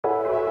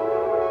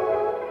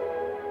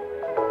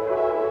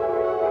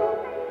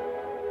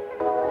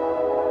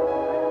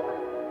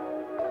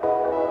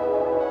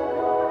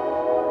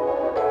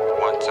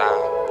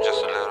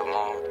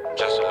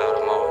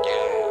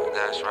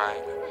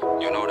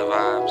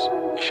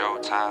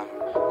Showtime,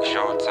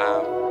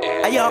 Showtime,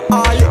 yeah.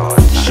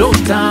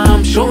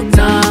 Showtime,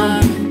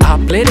 Showtime. I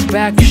played it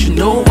back, you should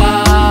know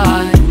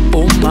why.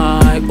 Oh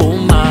my,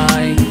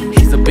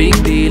 he's a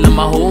big deal in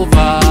my whole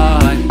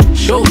vibe.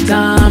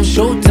 Showtime,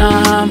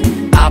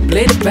 Showtime. I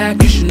played it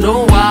back, you should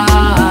know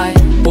why.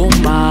 Oh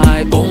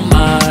my,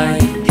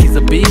 he's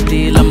a big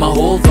deal in my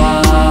whole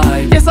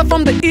vibe. Yes, I'm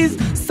from the east,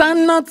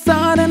 sun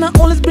outside, and I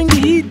always bring the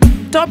heat.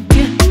 Top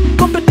tier,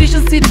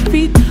 competition see the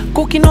feet.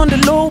 Cooking on the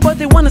low, but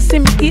they wanna see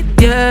me eat,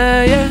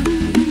 yeah.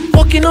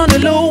 Walking on the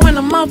low when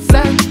I'm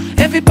outside.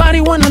 Everybody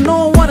wanna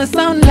know what I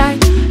sound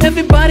like.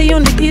 Everybody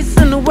on the east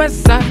and the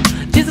west side.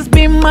 Jesus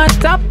be my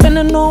top and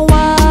I know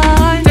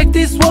why. Take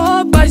this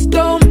world by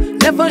storm.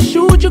 Never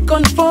shoot, you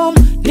conform.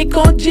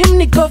 Nico gym,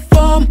 Nico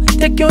form.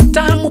 Take your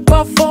time, we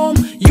perform.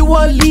 You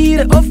a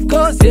leader, of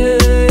course,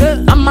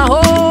 yeah. I'm a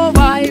whole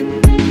vibe.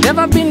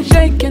 Never been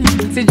shaken.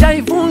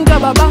 Sijaivunja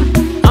baba.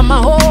 I'm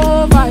a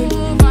whole vibe.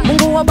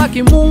 Mungu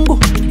wabaki Mungu.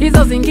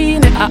 Hizo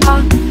zingine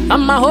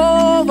I'm a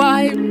whole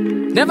vibe.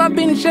 Never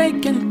been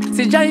shaken,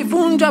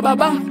 sijaivunja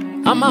baba.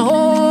 I'm a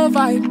whole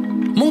vibe.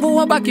 Mungu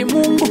wabaki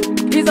Mungu,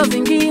 hizo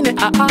zingine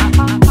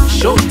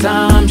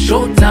Showtime,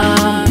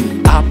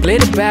 Showtime. I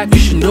played it back, you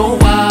should know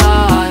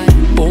why.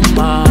 Oh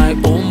my,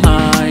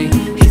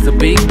 he's a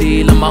big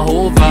deal in my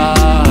whole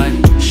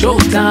vibe.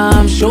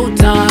 Showtime,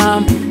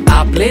 Showtime.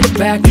 I played it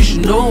back, you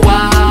should know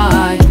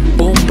why.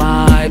 Oh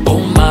my,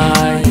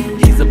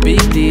 he's a big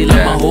deal in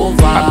my whole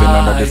vibe. I've been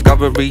on a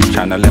discovery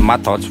channel and my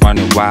thoughts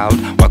running wild.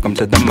 Welcome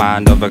to the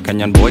mind of a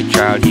Kenyan boy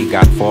child. He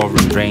got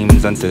foreign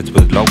dreams and sits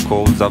with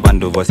locals.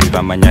 Avanduvo si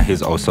Ramanya,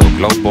 he's also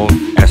global.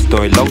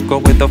 Estoy loco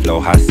with the flow,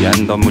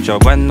 haciendo mucho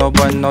bueno.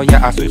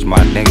 Yeah, I switch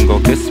my lingo,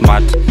 kiss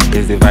smart.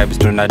 Easy vibes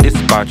to na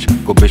dispatch.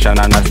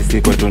 Kubishana na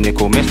sisi kwetu ni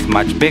ku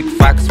mismatch. Big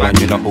facts when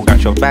you know who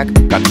got your back.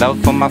 Got love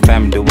for my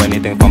fam, do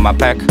anything for my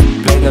pack.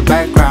 Play the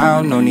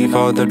background, no need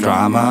for the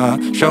drama.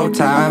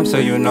 Showtime, so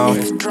you know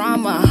it's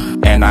drama.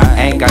 And I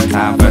ain't got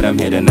time for them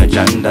hidden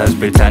agendas.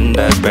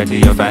 Pretenders,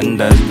 petty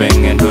offenders.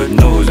 Bringing good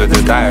news with the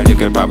style you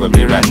could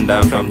probably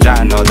render. From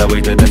Jan all the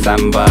way to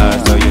December.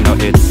 So you know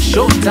it's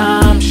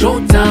Showtime,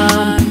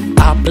 Showtime.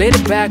 I played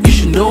it back, you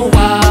should know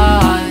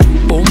why.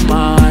 Oh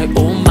my,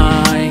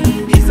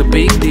 he's a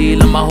big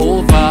deal in my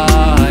whole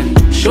vibe.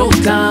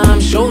 Showtime,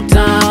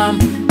 Showtime.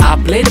 I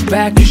played it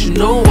back, you should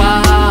know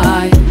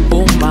why.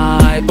 Oh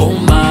my,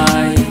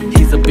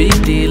 he's a big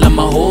deal in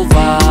my whole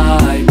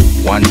vibe.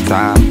 one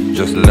time,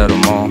 just a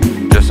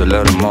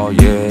little more,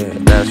 yeah,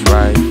 that's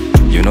right.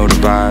 You know the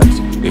vibes,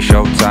 it's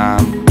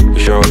showtime,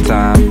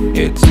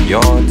 it's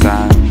your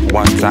time.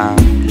 One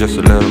time, just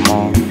a little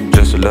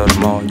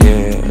more,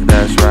 yeah,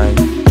 that's right.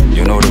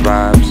 You know the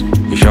vibes,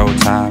 it's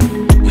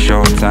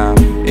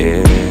showtime,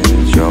 yeah.